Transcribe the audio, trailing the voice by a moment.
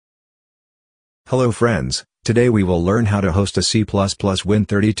Hello friends, today we will learn how to host a C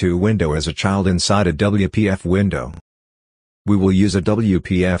Win32 window as a child inside a WPF window. We will use a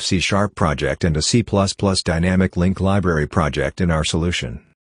WPF C# project and a C++ dynamic link library project in our solution.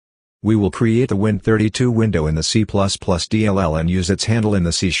 We will create the Win32 window in the C++ DLL and use its handle in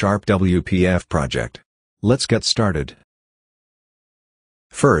the C# WPF project. Let's get started.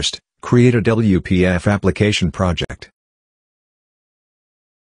 First, create a WPF application project.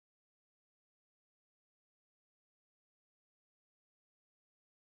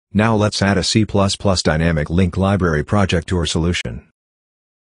 Now let's add a C++ dynamic link library project to our solution.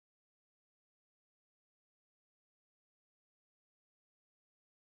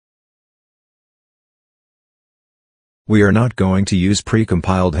 We are not going to use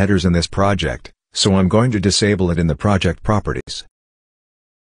pre-compiled headers in this project, so I'm going to disable it in the project properties.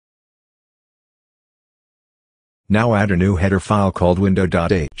 Now add a new header file called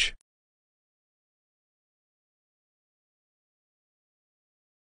window.h.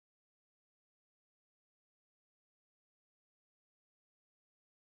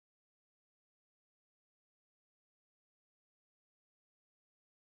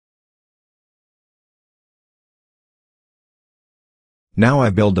 Now I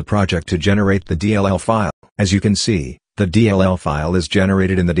build the project to generate the DLL file. As you can see, the DLL file is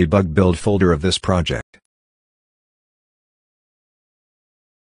generated in the debug build folder of this project.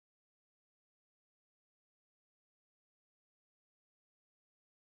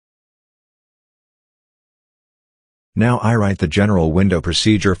 Now I write the general window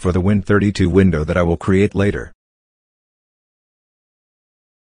procedure for the Win32 window that I will create later.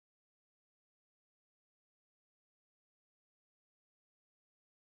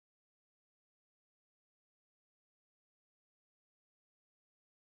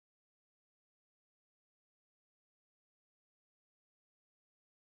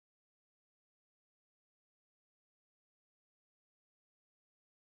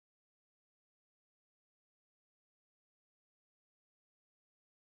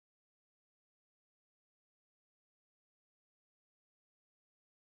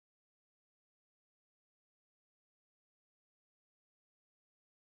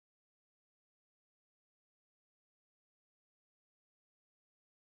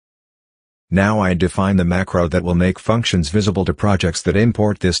 Now I define the macro that will make functions visible to projects that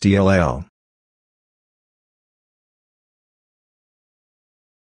import this DLL.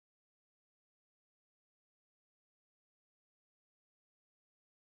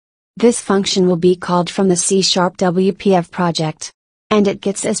 This function will be called from the C# WPF project. And it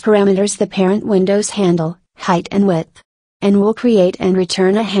gets as parameters the parent window's handle, height and width. And will create and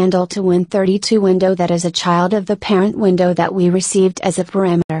return a handle to Win32 window that is a child of the parent window that we received as a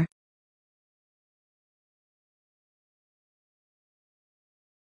parameter.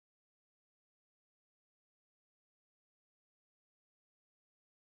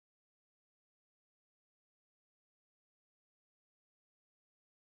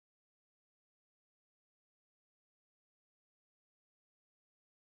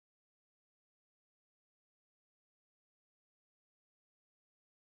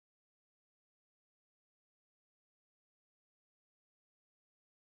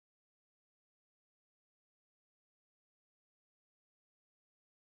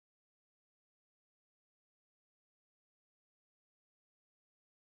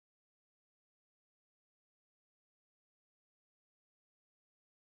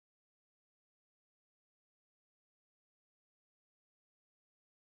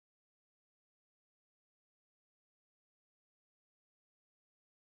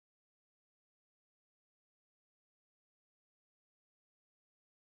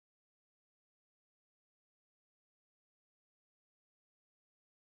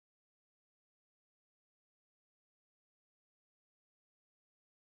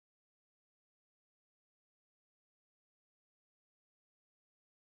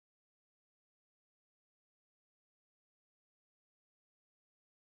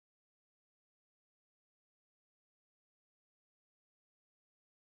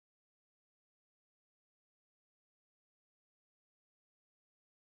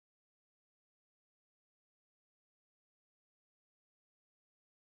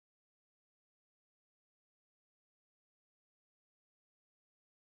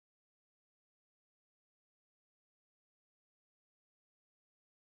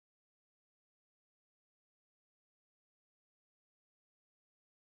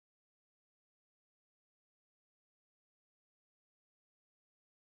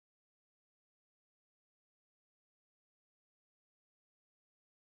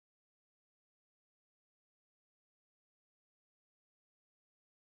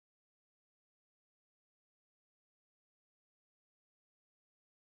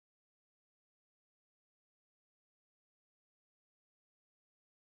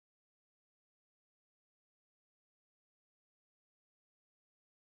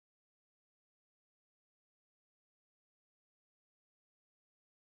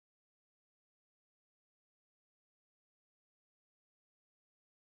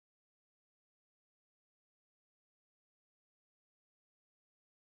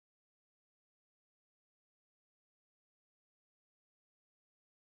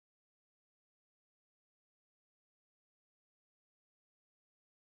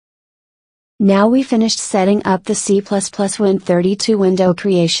 Now we finished setting up the C Win32 window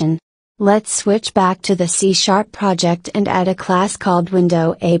creation. Let's switch back to the C# project and add a class called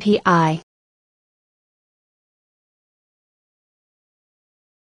Window API.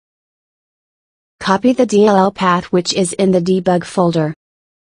 Copy the DLL path which is in the debug folder.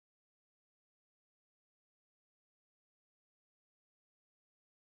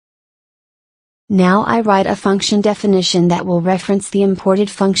 Now I write a function definition that will reference the imported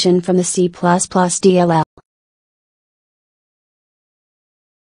function from the C++ DLL.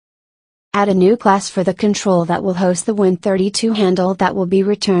 Add a new class for the control that will host the Win32 handle that will be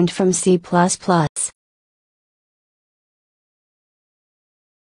returned from C++.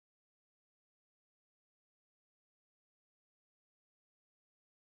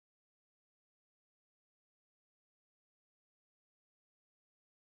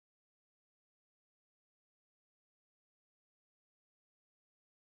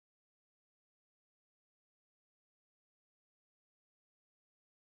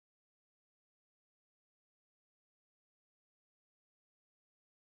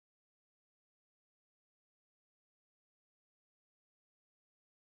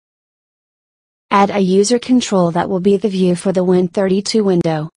 Add a user control that will be the view for the Win32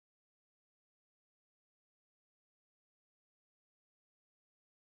 window.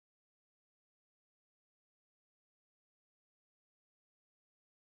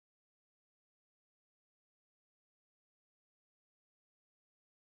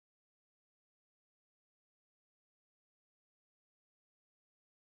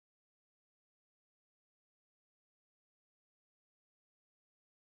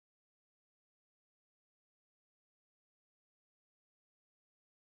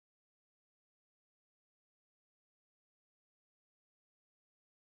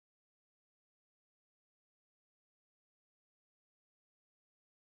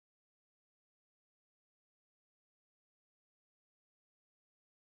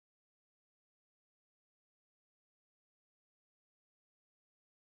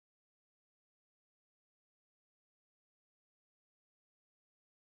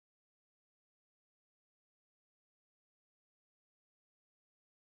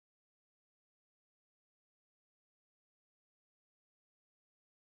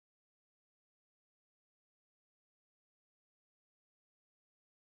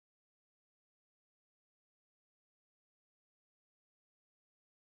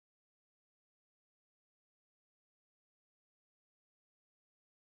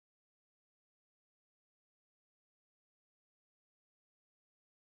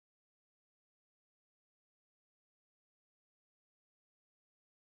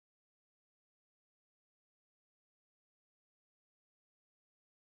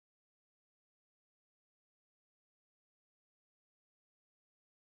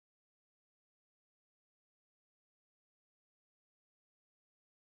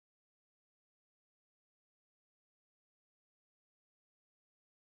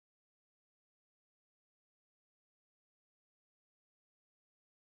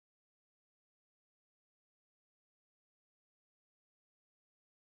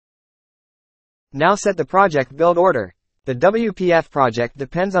 Now set the project build order. The WPF project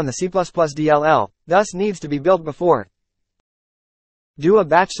depends on the C++ DLL, thus needs to be built before. Do a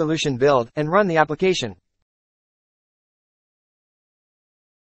batch solution build, and run the application.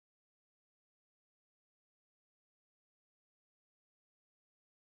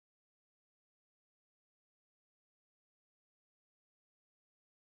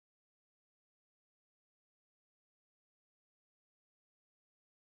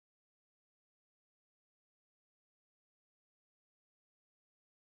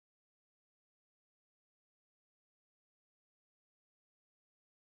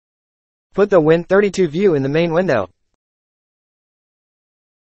 Put the Win32 view in the main window.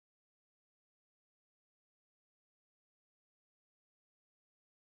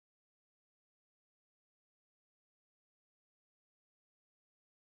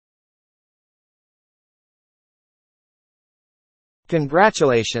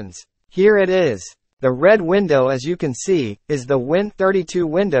 Congratulations! Here it is. The red window, as you can see, is the Win32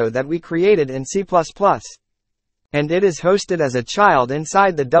 window that we created in C++. And it is hosted as a child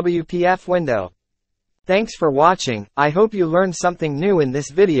inside the WPF window. Thanks for watching. I hope you learned something new in this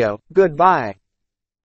video. Goodbye.